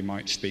 how we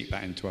might speak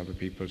that into other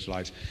people's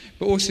lives.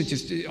 But also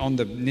just on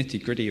the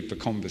nitty-gritty of the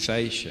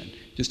conversation,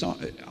 just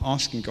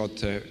asking God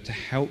to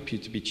help you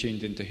to be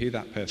tuned into who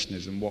that person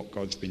is and what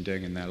God's been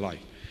doing in their life.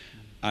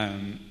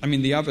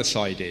 The other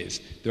side is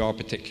there are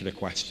particular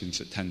questions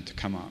that tend to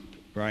come up,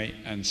 right?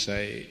 And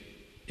so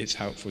it's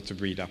helpful to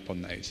read up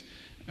on those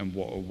and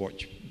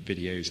watch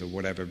videos or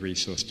whatever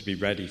resource to be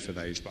ready for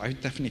those. But I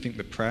definitely think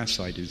the prayer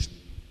side is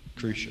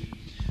crucial.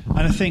 And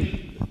I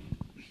think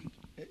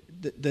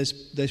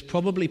there's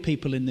probably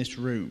people in this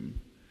room,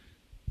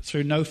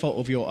 through no fault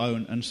of your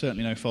own and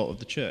certainly no fault of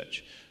the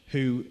church,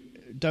 who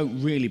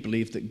don't really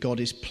believe that God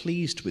is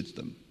pleased with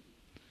them.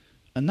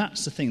 And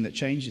that's the thing that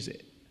changes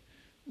it.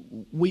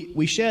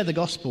 We share the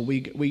gospel,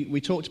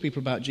 we talk to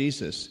people about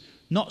Jesus,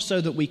 not so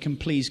that we can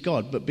please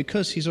God, but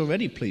because he's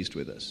already pleased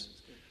with us.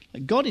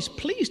 God is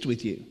pleased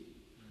with you.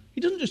 He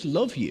doesn't just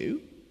love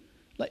you.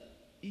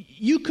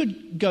 You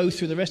could go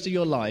through the rest of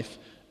your life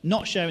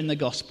not sharing the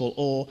gospel,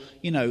 or,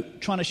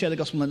 trying to share the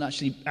gospel and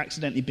actually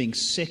accidentally being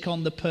sick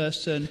on the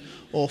person,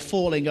 or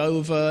falling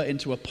over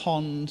into a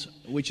pond,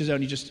 which has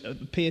only just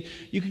appeared.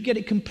 You could get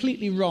it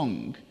completely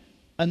wrong,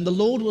 and the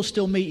Lord will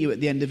still meet you at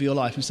the end of your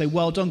life and say,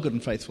 well done, good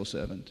and faithful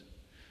servant.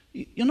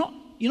 We're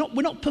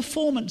not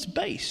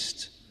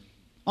performance-based.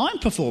 I'm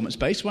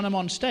performance-based when I'm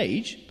on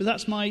stage, but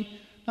that's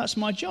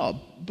my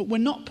job. But we're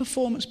not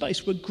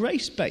performance-based, we're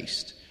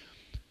grace-based.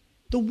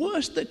 The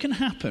worst that can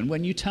happen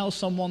when you tell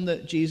someone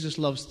that Jesus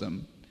loves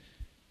them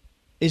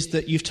is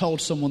that you've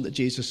told someone that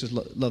Jesus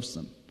loves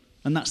them.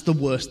 And that's the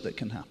worst that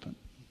can happen.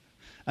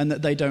 And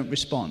that they don't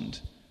respond.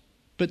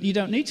 But you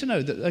don't need to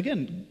know that,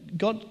 again,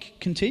 God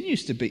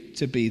continues to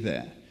be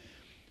there.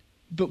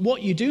 But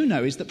what you do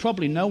know is that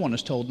probably no one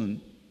has told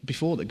them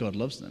before that God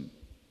loves them.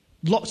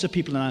 Lots of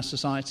people in our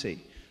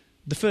society.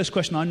 The first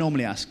question I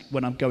normally ask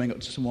when I'm going up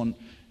to someone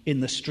in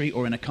the street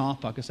or in a car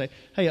park and say,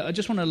 hey, I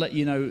just want to let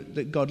you know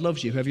that God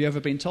loves you. Have you ever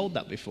been told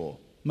that before?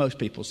 Most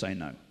people say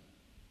no.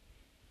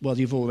 Well,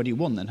 you've already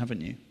won then,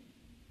 haven't you?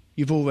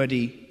 You've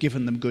already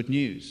given them good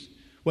news.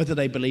 Whether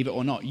they believe it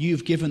or not,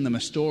 you've given them a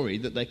story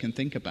that they can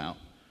think about.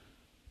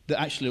 That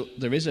actually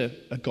there is a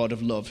God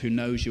of love who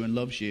knows you and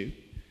loves you.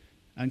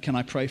 And can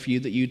I pray for you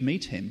that you'd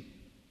meet him?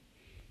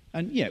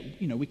 And yeah,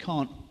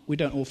 we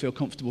don't all feel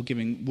comfortable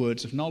giving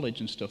words of knowledge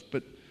and stuff,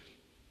 but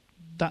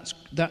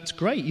that's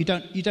great. You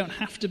don't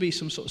have to be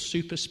some sort of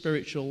super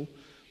spiritual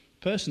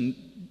person.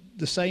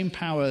 The same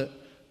power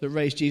that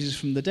raised Jesus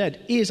from the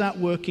dead is at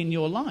work in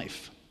your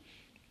life.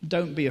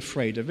 Don't be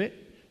afraid of it.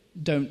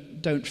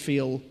 Don't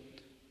feel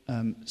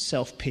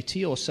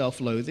self-pity or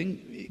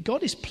self-loathing.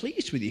 God is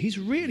pleased with you. He's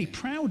really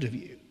proud of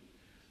you.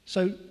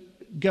 So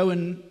go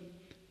and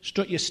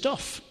strut your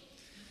stuff.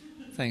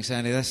 Thanks,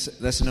 Andy.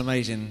 That's an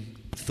amazing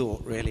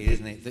thought, really,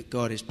 isn't it? That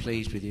God is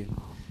pleased with you.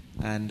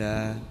 And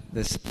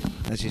there's,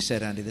 as you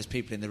said, Andy, there's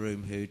people in the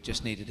room who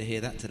just needed to hear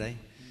that today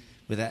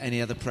without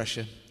any other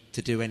pressure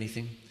to do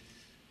anything.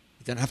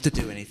 You don't have to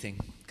do anything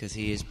because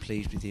he is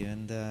pleased with you.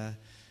 And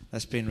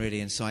that's been really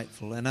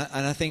insightful. And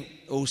I think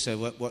also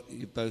what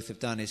you both have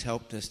done is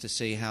helped us to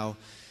see how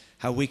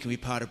we can be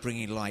part of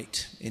bringing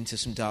light into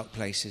some dark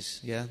places,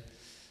 yeah?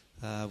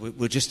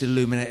 We'll just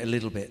illuminate a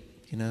little bit,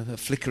 a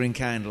flickering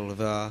candle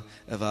of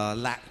our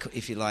lack,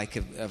 if you like,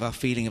 of our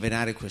feeling of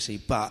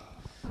inadequacy. But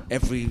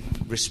every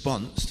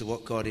response to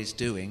what God is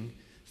doing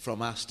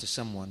from us to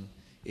someone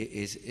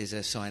is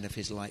a sign of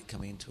his light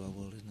coming into our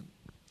world, isn't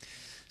it?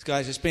 So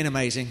guys, it's been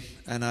amazing,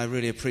 and I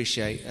really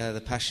appreciate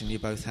the passion you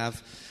both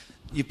have.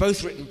 You've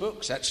both written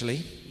books,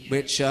 actually,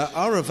 which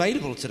are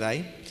available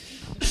today.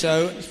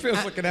 So it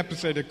feels like an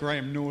episode of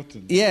Graham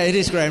Norton. Yeah, it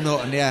is Graham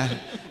Norton,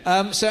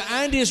 yeah. So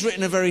Andy has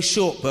written a very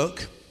short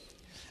book,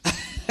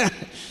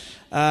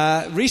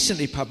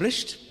 recently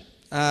published,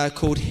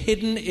 called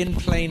Hidden in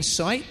Plain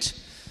Sight.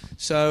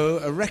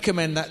 So I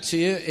recommend that to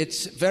you.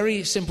 It's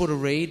very simple to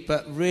read,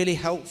 but really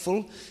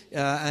helpful.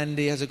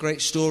 Andy has a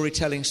great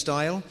storytelling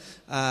style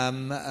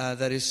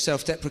that is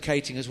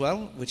self-deprecating as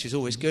well, which is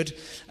always good.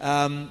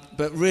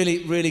 But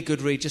really, really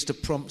good read, just to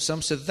prompt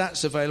some. So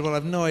that's available. I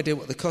have no idea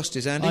what the cost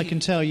is, Andy. I can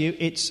tell you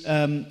it's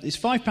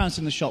 £5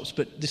 in the shops,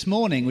 but this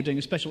morning we're doing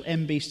a special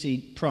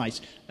NBC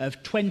price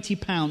of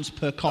 £20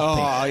 per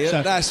copy. Oh, yeah,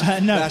 so,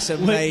 that's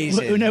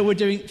amazing. We're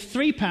doing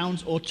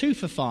 £3 or 2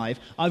 for £5.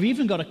 I've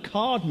even got a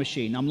card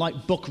machine. I'm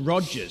like Buck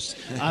Rogers.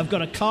 I've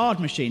got a card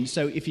machine,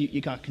 so if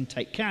I can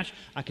take cash,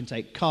 I can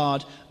take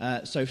card.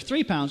 So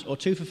 £3 or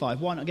 2 for £5.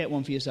 Why not get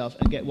one for yourself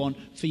and get one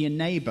for your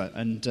neighbour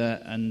and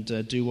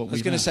do what we. I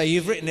was going to say,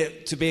 you've written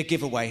it to be a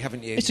giveaway,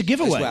 haven't you? It's a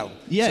giveaway as well.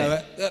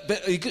 Yeah. So,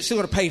 but you've still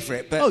got to pay for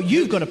it. But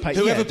you've got to pay.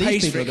 Whoever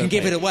pays for it can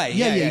give it away.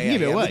 Yeah,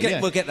 give it away.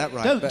 We'll get that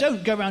right.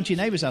 Don't go round to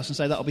your neighbour's house and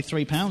say that'll be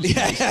 £3.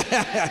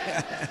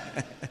 Yeah.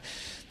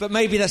 But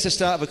maybe that's the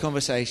start of a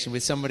conversation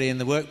with somebody in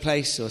the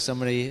workplace or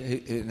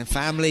somebody in the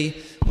family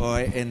or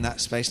in that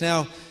space.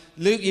 Now,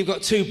 Luke, you've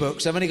got 2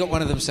 books. I've only got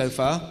one of them so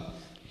far.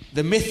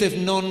 The Myth of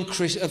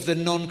the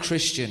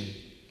Non-Christian.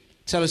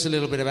 Tell us a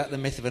little bit about the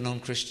myth of a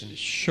non-Christian.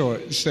 Sure.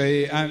 So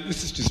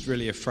this is just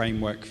really a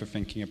framework for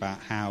thinking about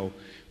how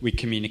we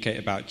communicate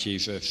about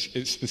Jesus.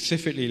 It's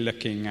specifically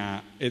looking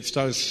at,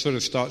 starts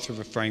with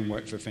a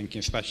framework for thinking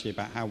especially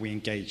about how we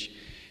engage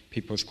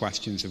people's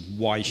questions of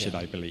why should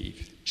I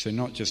believe? So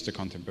not just the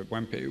content, but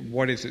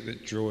what is it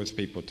that draws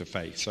people to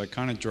faith? So I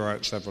kind of draw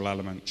out several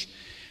elements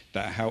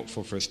that are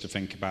helpful for us to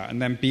think about.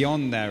 And then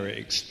beyond there, it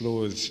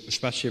explores,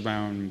 especially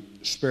around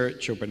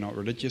spiritual but not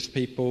religious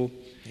people,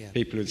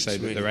 people who would say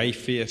that they're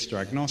atheist or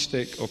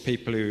agnostic, or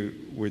people who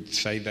would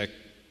say they're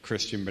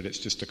Christian but it's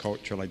just a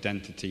cultural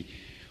identity.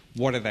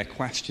 What are their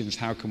questions?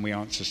 How can we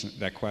answer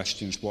their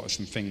questions? What are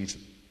some things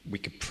we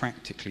could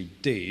practically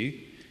do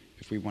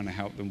if we want to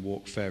help them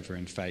walk further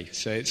in faith?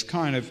 So it's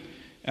kind of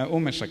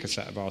almost like a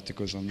set of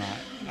articles on that.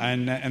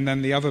 And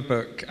then the other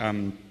book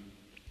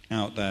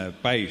out there,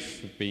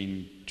 both have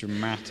been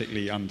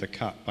dramatically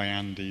undercut by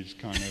Andy's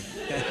kind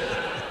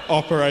of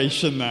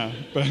operation there.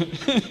 But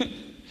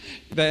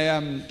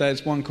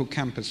there's one called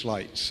Campus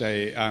Light.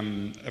 So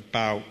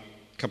about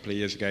a couple of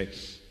years ago,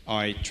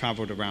 I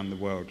travelled around the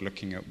world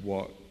looking at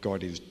what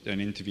God is,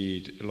 and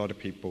interviewed a lot of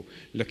people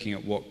looking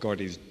at what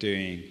God is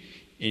doing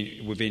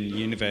within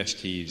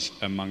universities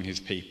among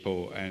his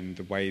people, and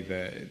the way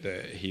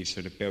that he's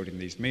sort of building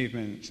these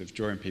movements of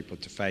drawing people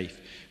to faith.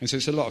 And so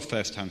it's a lot of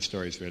first-hand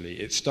stories, really.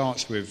 It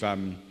starts with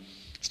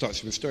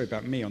a story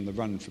about me on the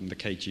run from the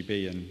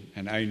KGB,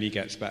 and only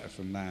gets better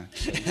from there.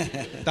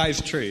 That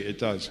is true, it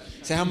does.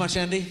 So how much,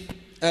 Andy?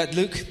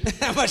 Luke,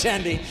 how much,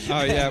 Andy?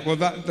 Oh yeah, well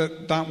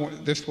that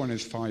one, this one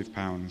is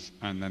 £5,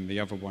 and then the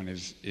other one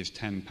is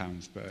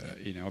 £10. But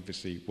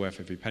obviously worth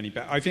every penny.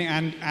 But I think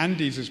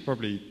Andy's is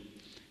probably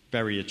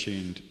very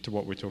attuned to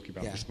what we're talking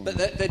about this morning.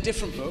 But they're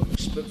different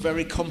books, but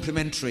very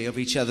complementary of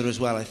each other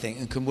as well, I think,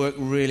 and can work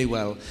really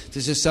well.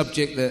 There's a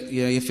subject that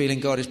you're feeling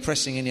God is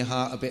pressing in your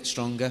heart a bit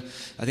stronger.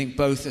 I think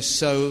both are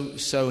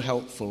so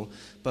helpful,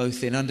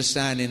 both in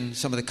understanding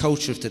some of the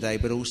culture of today,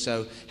 but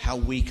also how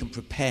we can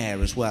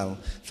prepare as well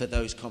for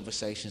those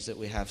conversations that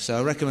we have. So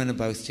I recommend them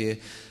both to you.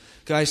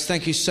 Guys,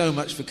 thank you so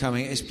much for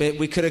coming.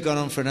 We could have gone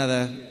on for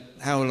another...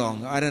 How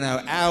long? I don't know.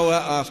 Hour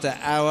after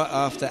hour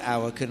after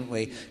hour, couldn't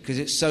we? Because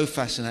it's so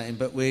fascinating.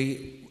 But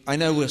I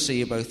know we'll see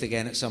you both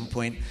again at some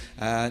point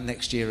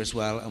next year as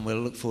well, and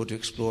we'll look forward to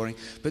exploring.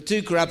 But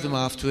do grab them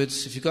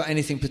afterwards. If you've got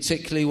anything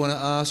particularly you want to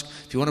ask,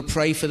 if you want to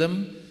pray for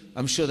them,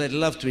 I'm sure they'd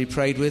love to be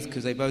prayed with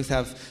because they both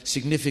have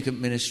significant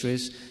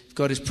ministries. If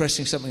God is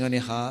pressing something on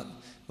your heart,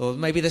 or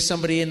maybe there's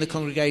somebody in the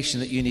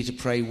congregation that you need to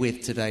pray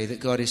with today, that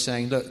God is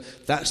saying, look,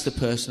 that's the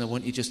person I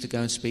want you just to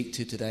go and speak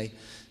to today.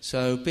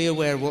 So be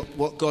aware of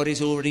what God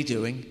is already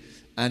doing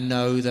and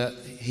know that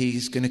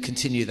he's going to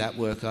continue that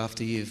work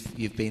after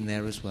you've been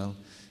there as well.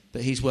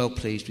 But he's well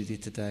pleased with you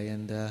today.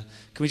 And can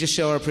we just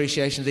show our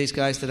appreciation of these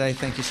guys today?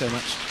 Thank you so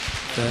much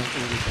for all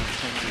you've done.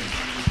 Thank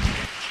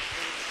you.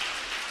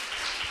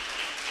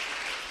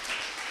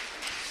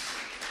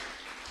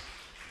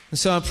 And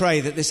so I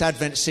pray that this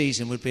Advent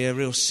season would be a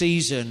real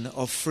season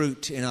of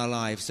fruit in our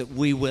lives, that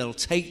we will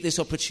take this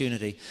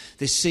opportunity,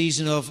 this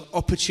season of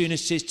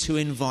opportunities to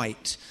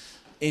invite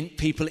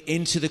people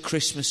into the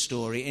Christmas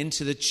story,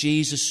 into the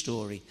Jesus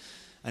story.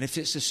 And if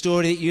it's a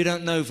story that you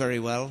don't know very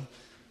well,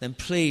 then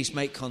please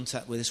make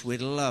contact with us.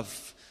 We'd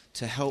love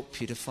to help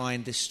you to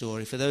find this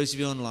story. For those of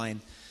you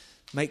online,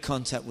 make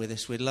contact with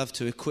us. We'd love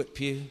to equip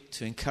you,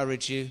 to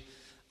encourage you,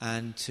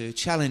 and to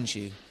challenge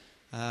you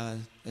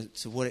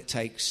to what it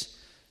takes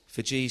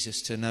for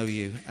Jesus to know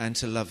you and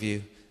to love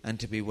you and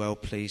to be well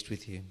pleased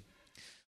with you.